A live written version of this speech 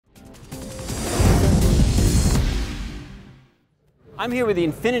I'm here with the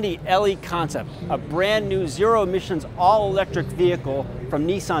Infiniti LE Concept, a brand new zero-emissions all-electric vehicle from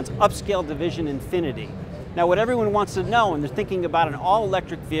Nissan's upscale division Infiniti. Now what everyone wants to know when they're thinking about an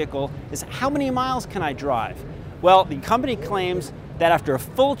all-electric vehicle is how many miles can I drive? Well, the company claims that after a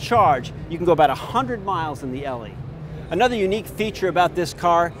full charge, you can go about 100 miles in the LE. Another unique feature about this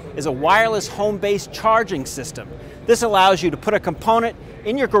car is a wireless home-based charging system. This allows you to put a component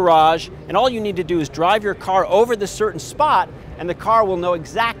in your garage, and all you need to do is drive your car over this certain spot, and the car will know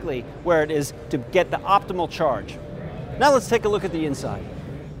exactly where it is to get the optimal charge. Now let's take a look at the inside.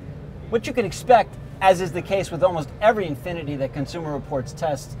 What you can expect, as is the case with almost every Infiniti that Consumer Reports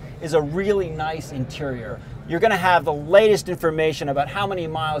tests, is a really nice interior. You're going to have the latest information about how many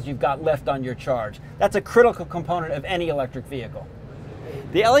miles you've got left on your charge. That's a critical component of any electric vehicle.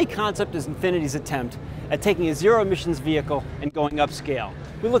 The LE Concept is Infiniti's attempt at taking a zero-emissions vehicle and going upscale.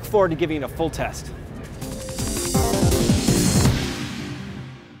 We look forward to giving it a full test.